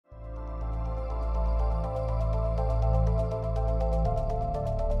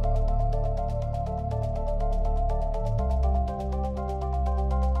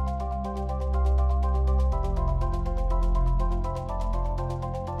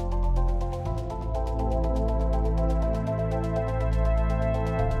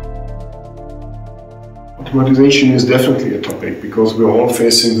Automatization is definitely a topic because we're all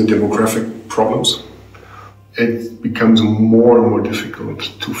facing the demographic problems. It becomes more and more difficult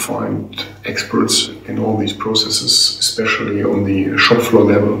to find experts in all these processes, especially on the shop floor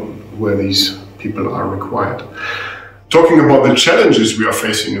level where these people are required. Talking about the challenges we are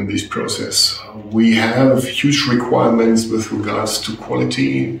facing in this process, we have huge requirements with regards to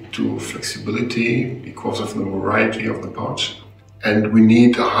quality, to flexibility, because of the variety of the parts. And we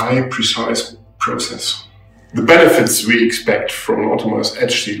need a high, precise process. The benefits we expect from automated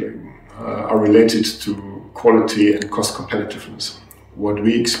edge sealing are related to quality and cost competitiveness. What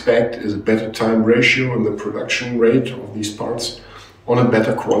we expect is a better time ratio in the production rate of these parts on a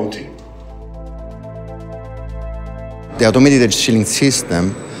better quality. The automated edge sealing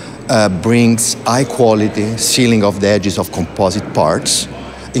system brings high-quality sealing of the edges of composite parts,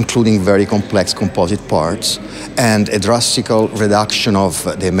 including very complex composite parts, and a drastic reduction of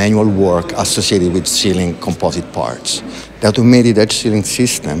the manual work associated with sealing composite parts. The automated edge sealing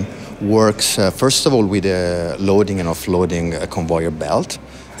system works, first of all, with a loading and offloading conveyor belt,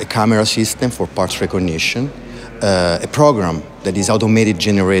 a camera system for parts recognition, a program that is automated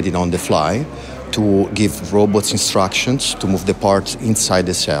generated on the fly to give robots instructions to move the parts inside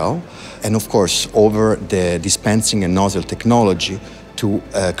the cell, and of course over the dispensing and nozzle technology to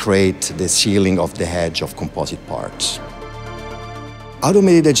create the sealing of the edge of composite parts.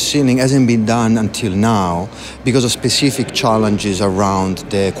 Automated edge sealing hasn't been done until now because of specific challenges around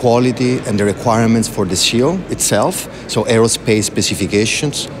the quality and the requirements for the seal itself, so aerospace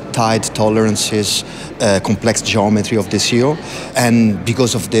specifications, tight tolerances, complex geometry of the seal, and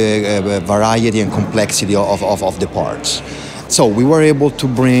because of the variety and complexity of the parts. So we were able to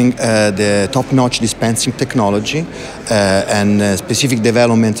bring the top-notch dispensing technology and specific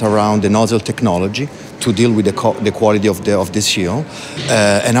development around the nozzle technology to deal with the quality of the seal.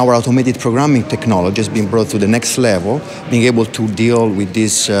 And our automated programming technology has been brought to the next level, being able to deal with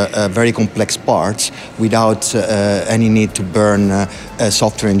these very complex parts without any need to burn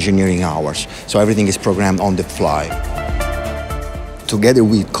software engineering hours. So everything is programmed on the fly. Together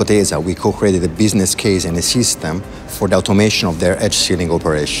with COTESA, we co-created a business case and a system for the automation of their edge sealing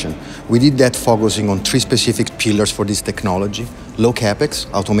operation. We did that focusing on three specific pillars for this technology: low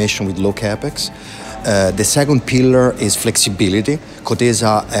capex, automation with low capex. The second pillar is flexibility.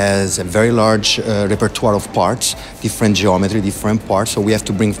 COTESA has a very large repertoire of parts, different geometry, different parts, so we have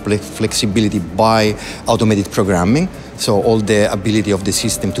to bring flexibility by automated programming. So all the ability of the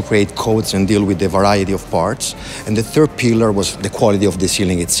system to create codes and deal with the variety of parts. And the third pillar was the quality of the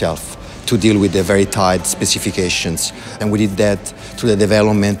sealing itself, to deal with the very tight specifications. And we did that through the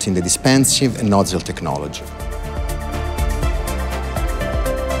development in the dispensing and nozzle technology.